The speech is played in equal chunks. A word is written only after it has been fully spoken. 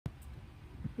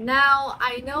Now,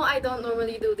 I know I don't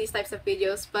normally do these types of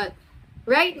videos, but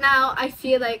right now, I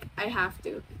feel like I have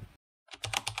to.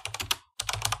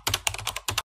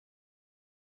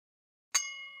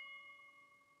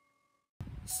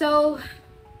 So,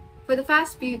 for the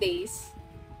past few days,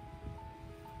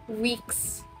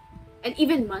 weeks, and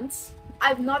even months,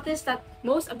 I've noticed that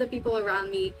most of the people around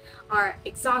me are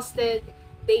exhausted.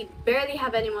 They barely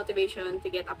have any motivation to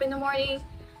get up in the morning,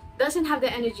 doesn't have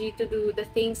the energy to do the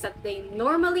things that they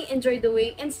normally enjoy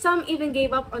doing, and some even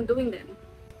gave up on doing them.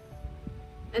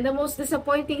 And the most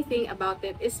disappointing thing about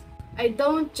it is I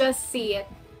don't just see it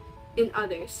in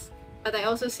others, but I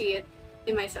also see it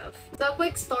in myself. So,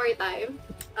 quick story time.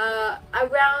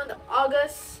 Around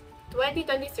August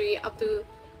 2023 up to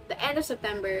the end of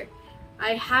September,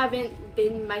 I haven't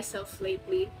been myself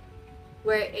lately,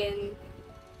 wherein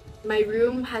my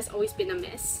room has always been a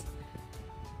mess.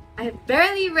 I have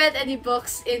barely read any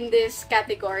books in this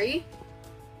category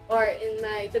or in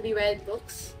my to be read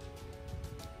books.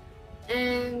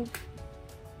 And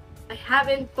I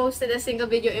haven't posted a single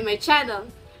video in my channel.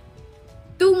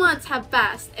 2 months have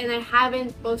passed and I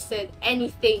haven't posted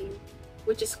anything,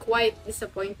 which is quite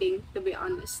disappointing, to be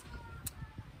honest.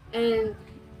 And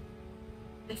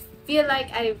I feel like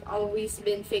I've always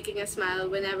been faking a smile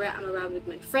whenever I'm around with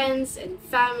my friends and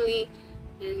family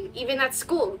and even at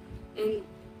school, and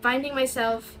finding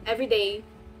myself every day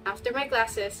after my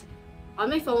classes on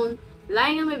my phone,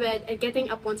 lying on my bed and getting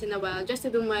up once in a while just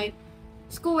to do my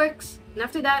schoolworks, and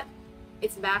after that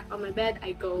it's back on my bed.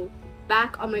 I go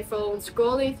back on my phone,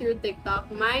 scrolling through TikTok,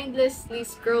 mindlessly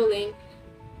scrolling,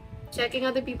 checking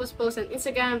other people's posts on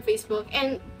Instagram, Facebook,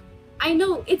 and I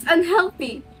know it's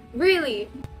unhealthy, really.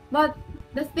 But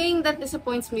the thing that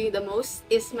disappoints me the most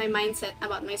is my mindset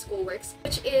about my schoolworks,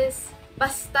 which is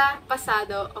basta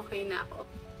pasado, okay na ako.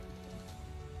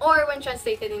 Or when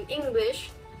translated in English,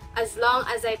 as long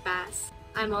as I pass,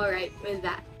 I'm alright with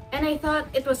that. And I thought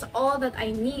it was all that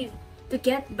I need to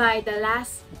get by the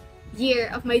last year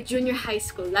of my junior high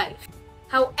school life.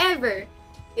 However,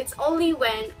 it's only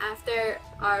when after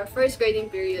our first grading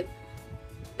period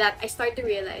that I start to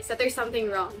realize that there's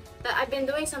something wrong, that I've been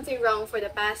doing something wrong for the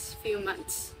past few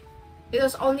months. It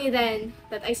was only then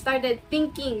that I started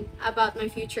thinking about my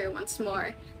future once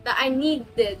more, that I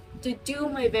needed to do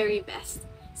my very best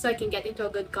so I can get into a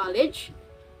good college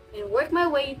and work my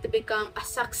way to become a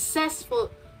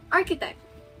successful architect.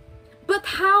 But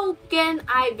how can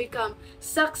I become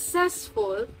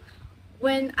successful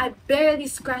when I barely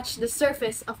scratch the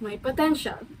surface of my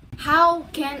potential? How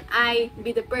can I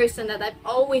be the person that I've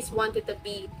always wanted to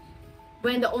be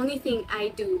when the only thing I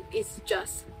do is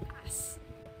just pass?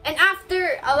 And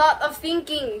after a lot of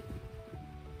thinking,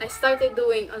 I started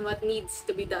doing on what needs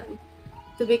to be done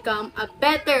to become a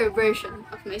better version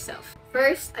of myself.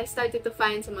 First, I started to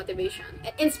find some motivation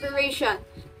and inspiration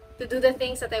to do the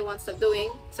things that I want to stop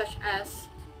doing, such as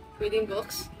reading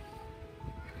books,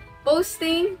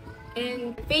 posting,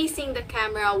 and facing the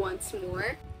camera once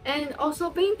more, and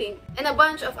also painting, and a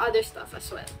bunch of other stuff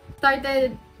as well.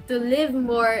 Started to live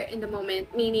more in the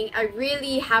moment, meaning I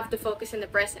really have to focus in the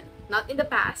present, not in the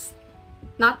past,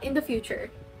 not in the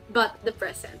future, but the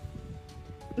present.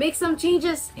 Make some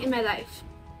changes in my life.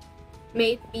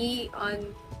 May it be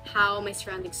on how my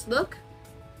surroundings look.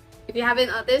 If you haven't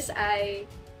noticed, I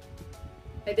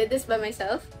did this by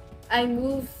myself. I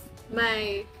moved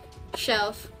my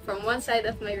shelf from one side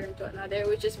of my room to another,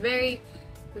 which is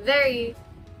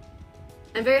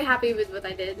I'm very happy with what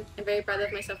I did. I'm very proud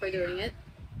of myself for doing it.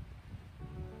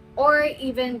 Or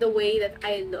even the way that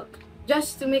I look,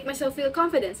 just to make myself feel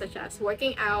confident, such as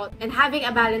working out and having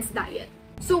a balanced diet.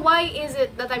 So why is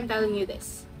it that I'm telling you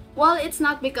this? Well, it's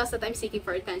not because that I'm seeking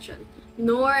for attention,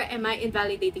 nor am I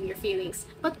invalidating your feelings,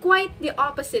 but quite the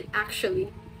opposite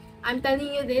actually. I'm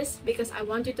telling you this because I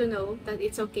want you to know that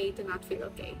it's okay to not feel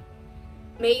okay.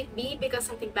 May it be because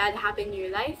something bad happened in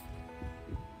your life,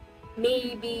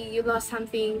 maybe you lost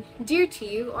something dear to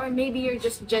you, or maybe you're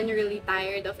just generally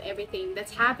tired of everything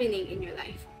that's happening in your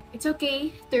life. It's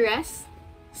okay to rest,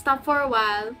 stop for a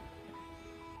while,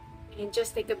 and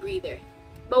just take a breather.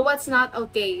 But what's not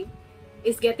okay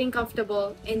is getting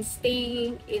comfortable and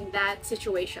staying in that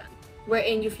situation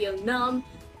wherein you feel numb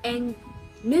and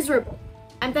miserable.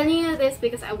 I'm telling you this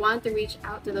because I want to reach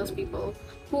out to those people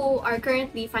who are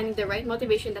currently finding the right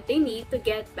motivation that they need to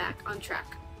get back on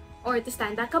track or to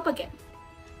stand back up again.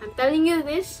 I'm telling you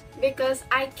this because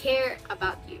I care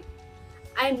about you.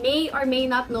 I may or may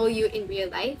not know you in real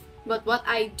life, but what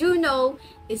I do know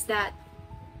is that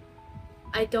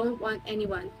I don't want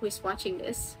anyone who is watching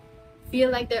this feel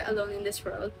like they're alone in this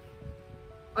world,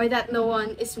 or that no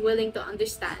one is willing to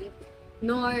understand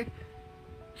nor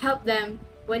help them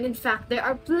when in fact there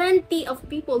are plenty of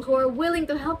people who are willing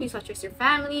to help you, such as your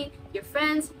family, your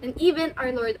friends, and even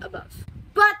our Lord above.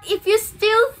 But if you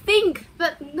still think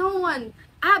that no one,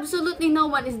 absolutely no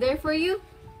one is there for you,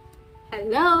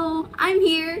 hello, I'm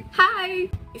here. Hi!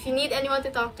 If you need anyone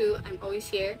to talk to, I'm always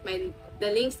here. The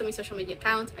links to my social media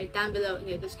accounts are down below in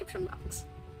the description box.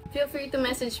 Feel free to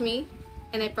message me,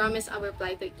 and I promise I'll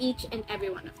reply to each and every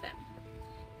one of them.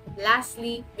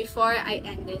 Lastly, before I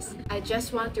end this, I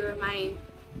just want to remind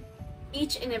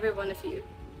each and every one of you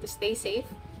to stay safe,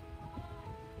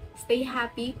 stay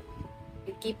happy,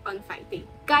 and keep on fighting.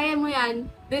 Kaya mo yan.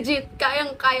 Legit,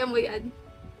 kayang-kaya mo yan.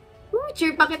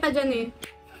 Cheer pa kita dyan eh.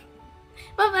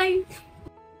 Bye-bye!